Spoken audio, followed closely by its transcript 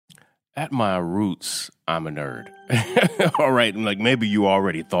At my roots, I'm a nerd. All right, and like maybe you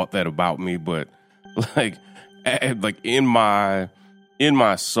already thought that about me, but like, like in my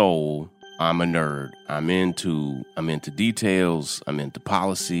soul, I'm a nerd. I'm into details. I'm into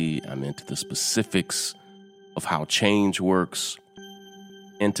policy. I'm into the specifics of how change works.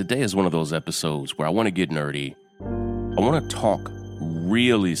 And today is one of those episodes where I want to get nerdy. I want to talk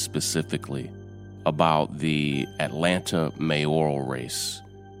really specifically about the Atlanta mayoral race.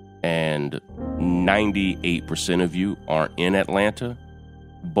 And 98% of you aren't in Atlanta,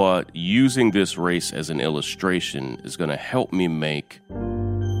 but using this race as an illustration is going to help me make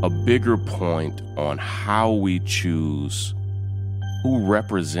a bigger point on how we choose who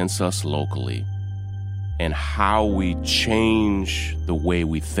represents us locally and how we change the way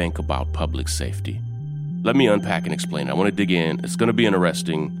we think about public safety. Let me unpack and explain. I want to dig in. It's going to be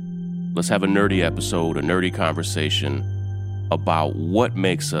interesting. Let's have a nerdy episode, a nerdy conversation about what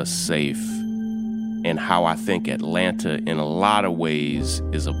makes us safe and how I think Atlanta, in a lot of ways,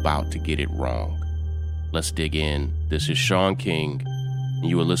 is about to get it wrong. Let's dig in. This is Sean King, and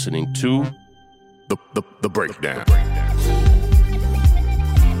you are listening to The Breakdown.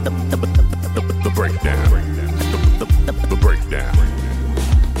 The Breakdown. The Breakdown.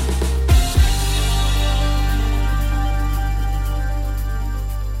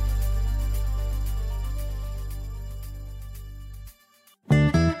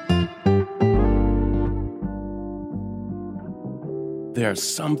 There are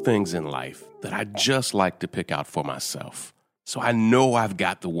some things in life that I just like to pick out for myself, so I know I've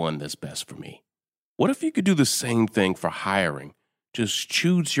got the one that's best for me. What if you could do the same thing for hiring? Just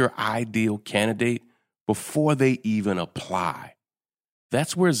choose your ideal candidate before they even apply.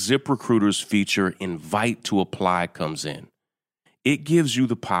 That's where ZipRecruiter's feature Invite to Apply comes in. It gives you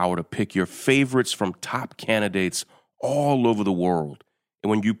the power to pick your favorites from top candidates all over the world. And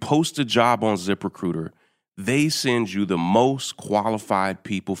when you post a job on ZipRecruiter, they send you the most qualified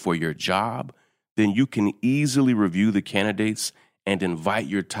people for your job. Then you can easily review the candidates and invite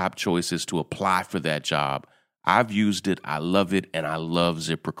your top choices to apply for that job. I've used it, I love it, and I love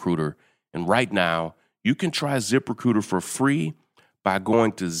ZipRecruiter. And right now, you can try ZipRecruiter for free by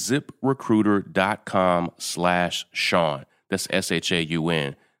going to ziprecruiter.com/Sean. That's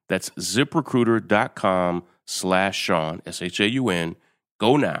SHAUN. That's ziprecruiter.com/Sean, SHAUN.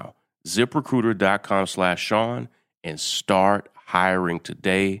 Go now, ziprecruiter.com/Sean, and start hiring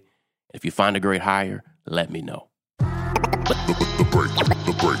today. If you find a great hire, let me know. The breakdown.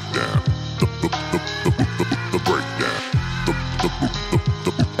 The breakdown.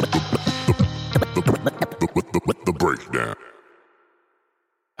 The breakdown.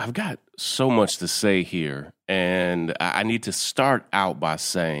 I've got so much to say here, and I need to start out by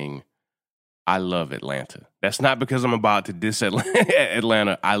saying I love Atlanta. That's not because I'm about to diss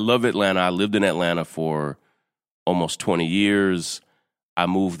Atlanta. I love Atlanta. I lived in Atlanta for almost 20 years. I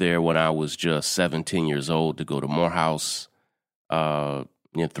moved there when I was just 17 years old to go to Morehouse. 3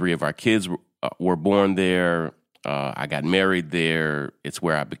 of our kids were born there. I got married there. It's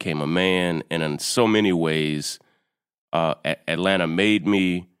where I became a man. And in so many ways, Atlanta made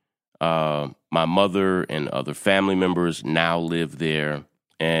me. My mother and other family members now live there.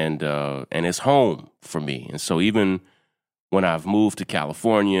 And it's home for me. And so even when I've moved to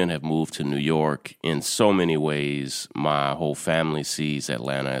California and have moved to New York, in so many ways, my whole family sees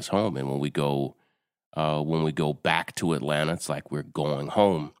Atlanta as home. And when we go back to Atlanta, it's like we're going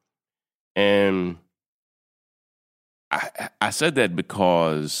home. And I said that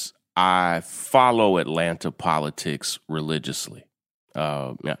because I follow Atlanta politics religiously.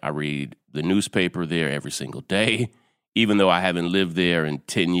 I read the newspaper there every single day. Even though I haven't lived there in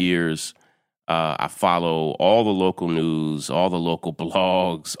 10 years, I follow all the local news, all the local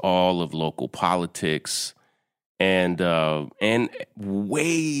blogs, all of local politics. And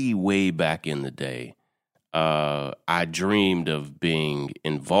way, way back in the day, I dreamed of being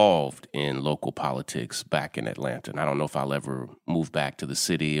involved in local politics back in Atlanta. And I don't know if I'll ever move back to the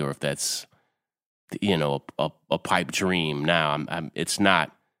city or if that's, a pipe dream now. It's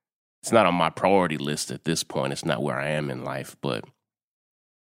not on my priority list at this point. It's not where I am in life, but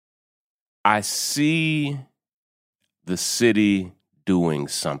I see the city doing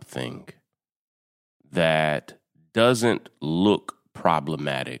something that doesn't look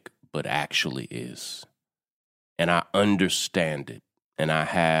problematic, but actually is. And I understand it, and I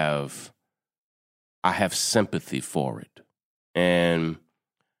have sympathy for it. And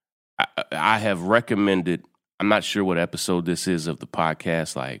I have recommended, I'm not sure what episode this is of the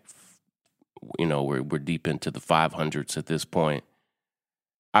podcast, like, we're deep into the 500s at this point.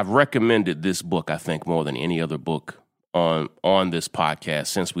 I've recommended this book, I think, more than any other book on this podcast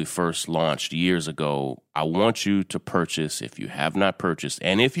since we first launched years ago. I want you to purchase, if you have not purchased,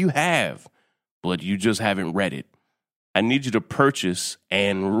 and if you have, but you just haven't read it, I need you to purchase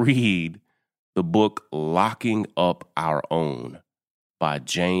and read the book Locking Up Our Own by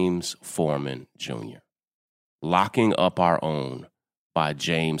James Foreman Jr. Locking Up Our Own by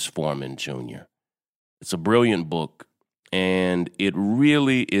James Foreman Jr. It's a brilliant book, and it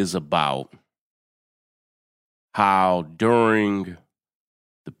really is about how during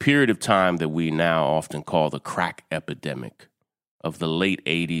the period of time that we now often call the crack epidemic of the late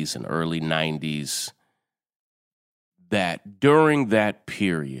 80s and early 90s, that during that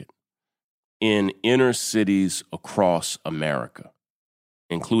period in inner cities across America,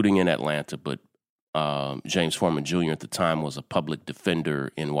 including in Atlanta, but James Foreman Jr. at the time was a public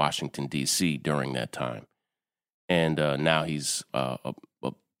defender in Washington, D.C. during that time. And now he's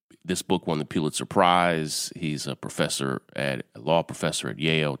this book won the Pulitzer Prize. He's a law professor at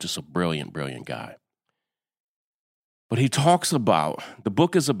Yale, just a brilliant, brilliant guy. But he talks about, the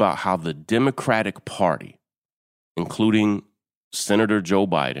book is about how the Democratic Party, including Senator Joe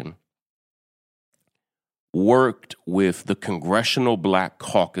Biden, worked with the Congressional Black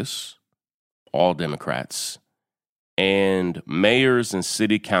Caucus, all Democrats, and mayors and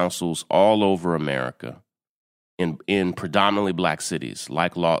city councils all over America in predominantly black cities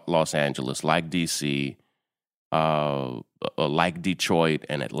like Los Angeles, like D.C., like Detroit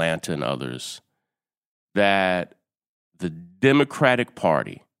and Atlanta and others, that the Democratic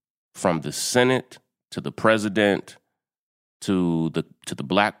Party, from the Senate to the president to the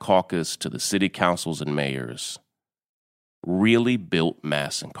Black Caucus to the city councils and mayors, really built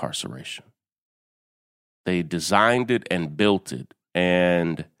mass incarceration. They designed it and built it,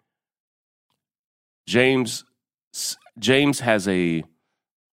 and James has a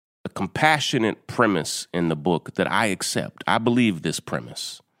compassionate premise in the book that I accept. I believe this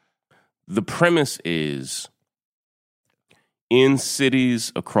premise. The premise is, in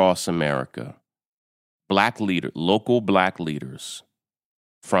cities across America, local black leaders,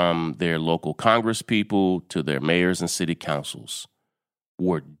 from their local Congress people to their mayors and city councils,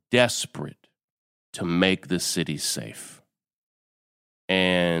 were desperate to make the city safe.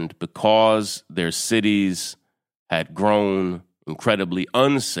 And because their cities had grown incredibly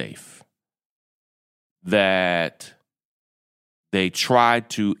unsafe, that they tried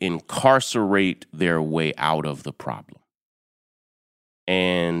to incarcerate their way out of the problem.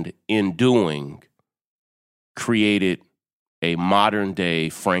 And in doing, created a modern-day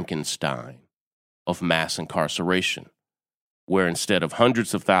Frankenstein of mass incarceration, where instead of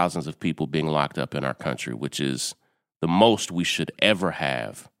hundreds of thousands of people being locked up in our country, which is the most we should ever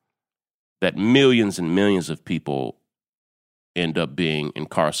have, that millions and millions of people end up being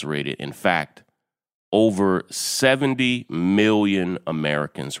incarcerated. In fact, over 70 million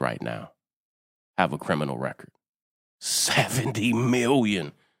Americans right now have a criminal record. 70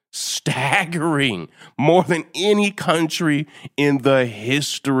 million. Staggering. More than any country in the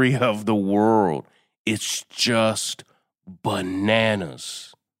history of the world. It's just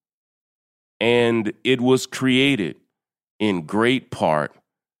bananas. And it was created in great part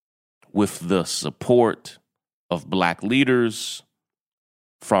with the support of black leaders,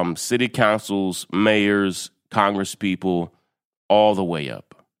 from city councils, mayors, Congress people, all the way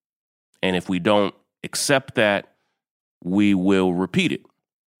up. And if we don't accept that, we will repeat it.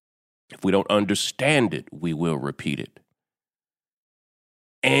 If we don't understand it, we will repeat it.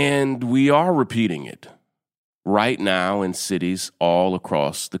 And we are repeating it right now in cities all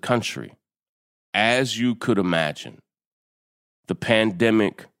across the country. As you could imagine, the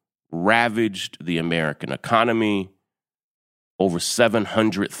pandemic ravaged the American economy. Over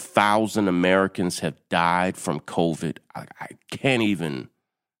 700,000 Americans have died from COVID. I can't even,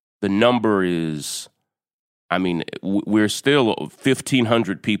 the number is, we're still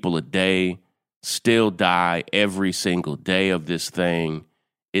 1,500 people a day still die every single day of this thing.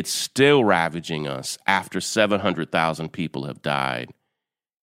 It's still ravaging us after 700,000 people have died.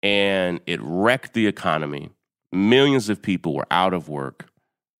 And it wrecked the economy. Millions of people were out of work.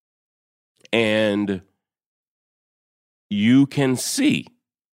 And you can see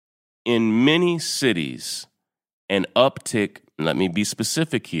in many cities an uptick, let me be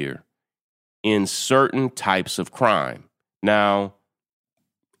specific here, in certain types of crime. Now,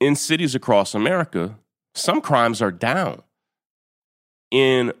 in cities across America, some crimes are down.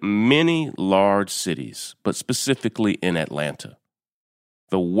 In many large cities, but specifically in Atlanta,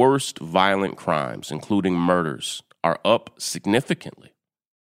 the worst violent crimes, including murders, are up significantly.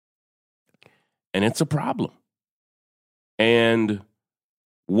 And it's a problem. And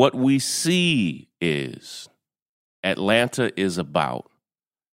what we see is Atlanta is about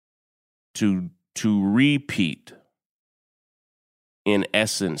to repeat, in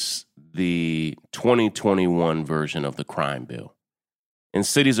essence, the 2021 version of the crime bill. And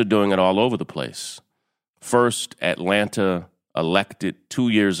cities are doing it all over the place. First, Atlanta elected 2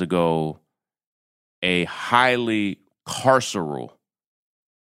 years ago a highly carceral,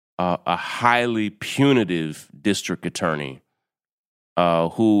 a highly punitive district attorney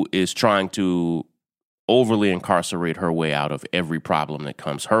who is trying to overly incarcerate her way out of every problem that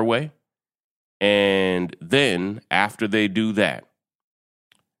comes her way. And then, after they do that,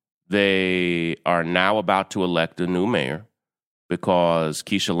 they are now about to elect a new mayor because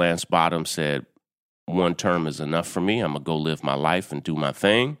Keisha Lance Bottoms said, one term is enough for me. I'm going to go live my life and do my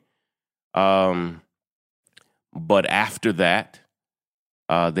thing. But after that,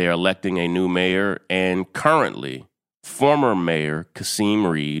 they're electing a new mayor, and currently, former mayor Kasim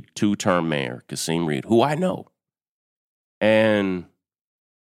Reed, two-term mayor Kasim Reed, who I know. And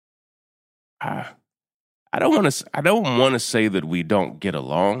I don't want to say that we don't get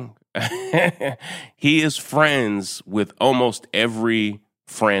along. He is friends with almost every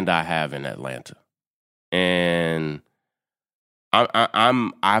friend I have in Atlanta, and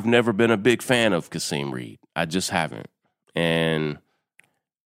I've never been a big fan of Kasim Reed. I just haven't, and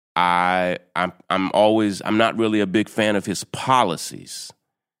I'm not really a big fan of his policies.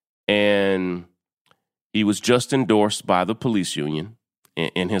 And he was just endorsed by the police union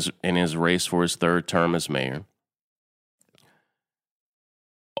in his race for his third term as mayor.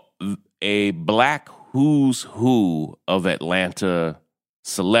 A black who's who of Atlanta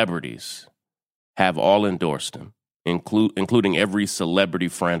celebrities have all endorsed him, including every celebrity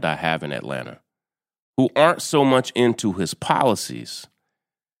friend I have in Atlanta, who aren't so much into his policies,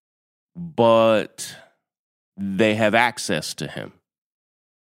 but they have access to him.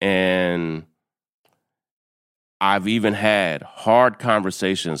 And I've even had hard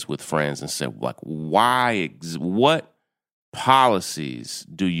conversations with friends and said, like, what policies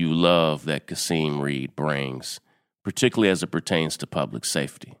do you love that Kasim Reed brings, particularly as it pertains to public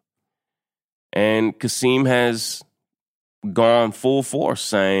safety? And Kasim has gone full force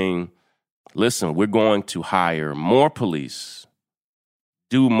saying, listen, we're going to hire more police,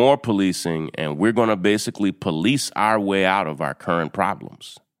 do more policing, and we're going to basically police our way out of our current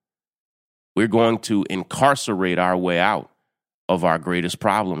problems. We're going to incarcerate our way out of our greatest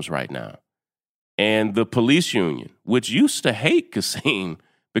problems right now. And the police union, which used to hate Kasim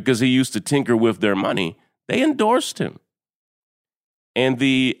because he used to tinker with their money, they endorsed him. And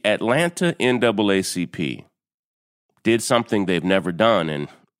the Atlanta NAACP did something they've never done.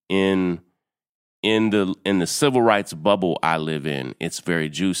 And in the civil rights bubble I live in, it's very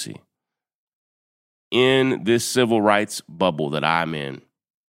juicy. In this civil rights bubble that I'm in,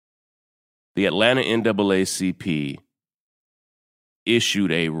 the Atlanta NAACP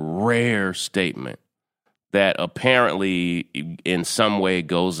issued a rare statement that apparently in some way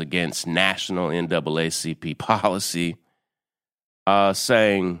goes against national NAACP policy,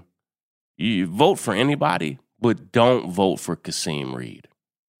 saying you vote for anybody, but don't vote for Kasim Reed.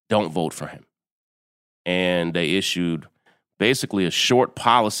 Don't vote for him. And they issued basically a short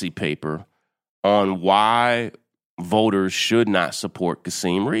policy paper on why voters should not support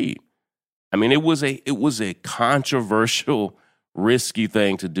Kasim Reed. I mean, it was a controversial, risky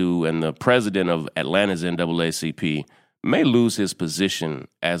thing to do, and the president of Atlanta's NAACP may lose his position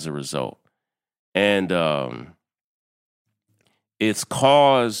as a result. And it's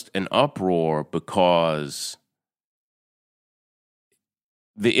caused an uproar because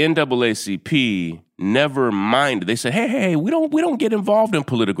the NAACP never minded. They said, hey, we don't get involved in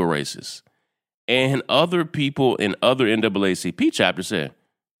political races. And other people in other NAACP chapters said,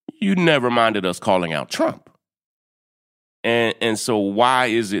 you never minded us calling out Trump. And so why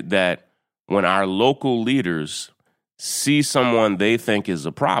is it that when our local leaders see someone they think is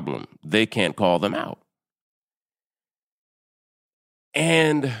a problem, they can't call them out?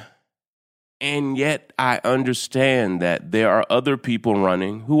 And yet I understand that there are other people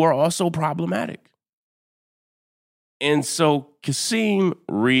running who are also problematic. And so Kasim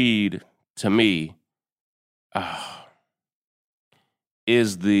Reed, to me,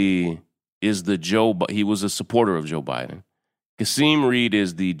 is the Joe. He was a supporter of Joe Biden. Kasim Reed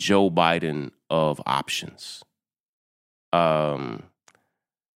is the Joe Biden of options. And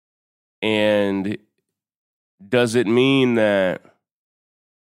does it mean that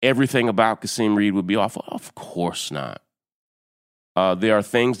everything about Kasim Reed would be awful? Of course not. There are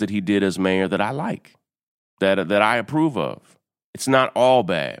things that he did as mayor that I like, that I approve of. It's not all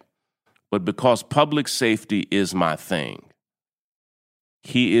bad. But because public safety is my thing,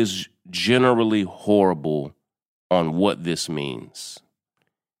 he is generally horrible on what this means.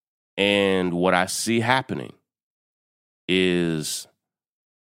 And what I see happening is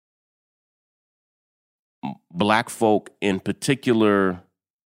Black folk, in particular,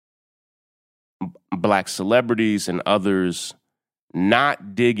 Black celebrities and others,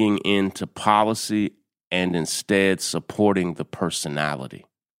 not digging into policy and instead supporting the personality.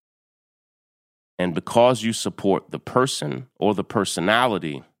 And because you support the person or the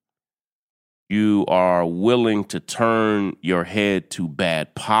personality, you are willing to turn your head to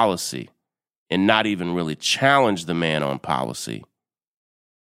bad policy and not even really challenge the man on policy,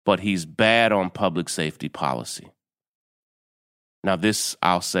 but he's bad on public safety policy. Now, this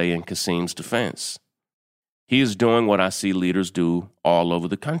I'll say in Kasim's defense. He is doing what I see leaders do all over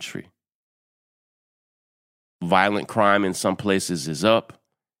the country. Violent crime in some places is up,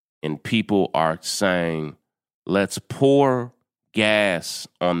 and people are saying, let's pour gas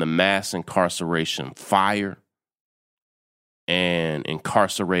on the mass incarceration fire and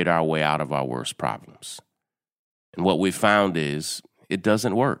incarcerate our way out of our worst problems. And what we found is it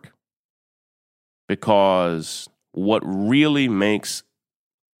doesn't work, because what really makes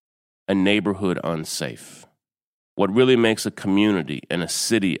a neighborhood unsafe, what really makes a community and a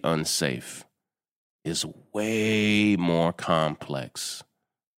city unsafe, is way more complex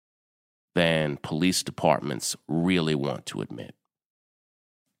than police departments really want to admit.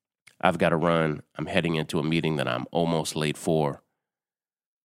 I've got to run. I'm heading into a meeting that I'm almost late for.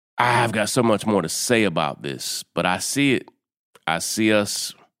 I've got so much more to say about this, but I see it. I see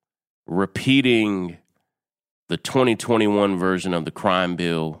us repeating the 2021 version of the crime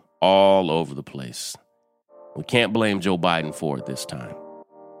bill all over the place. We can't blame Joe Biden for it this time.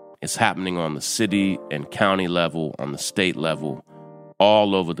 It's happening on the city and county level, on the state level,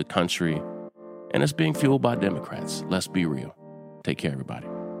 all over the country, and it's being fueled by Democrats. Let's be real. Take care, everybody.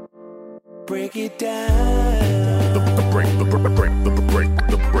 Break it down. The breakdown.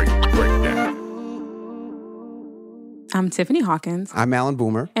 I'm Tiffany Hawkins. I'm Alan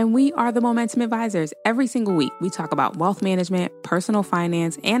Boomer. And we are the Momentum Advisors. Every single week, we talk about wealth management, personal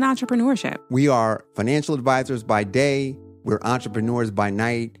finance, and entrepreneurship. We are financial advisors by day. We're entrepreneurs by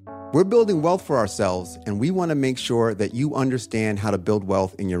night. We're building wealth for ourselves, and we want to make sure that you understand how to build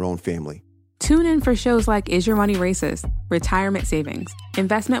wealth in your own family. Tune in for shows like Is Your Money Racist? Retirement Savings,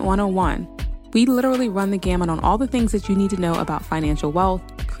 Investment 101. We literally run the gamut on all the things that you need to know about financial wealth,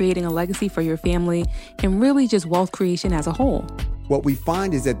 creating a legacy for your family, and really just wealth creation as a whole. What we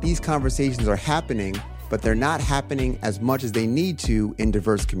find is that these conversations are happening, but they're not happening as much as they need to in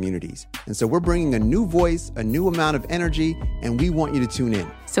diverse communities. And so we're bringing a new voice, a new amount of energy, and we want you to tune in.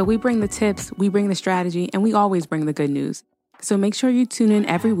 So we bring the tips, we bring the strategy, and we always bring the good news. So make sure you tune in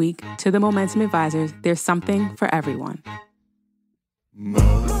every week to the Momentum Advisors. There's something for everyone.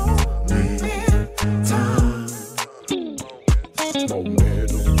 Money.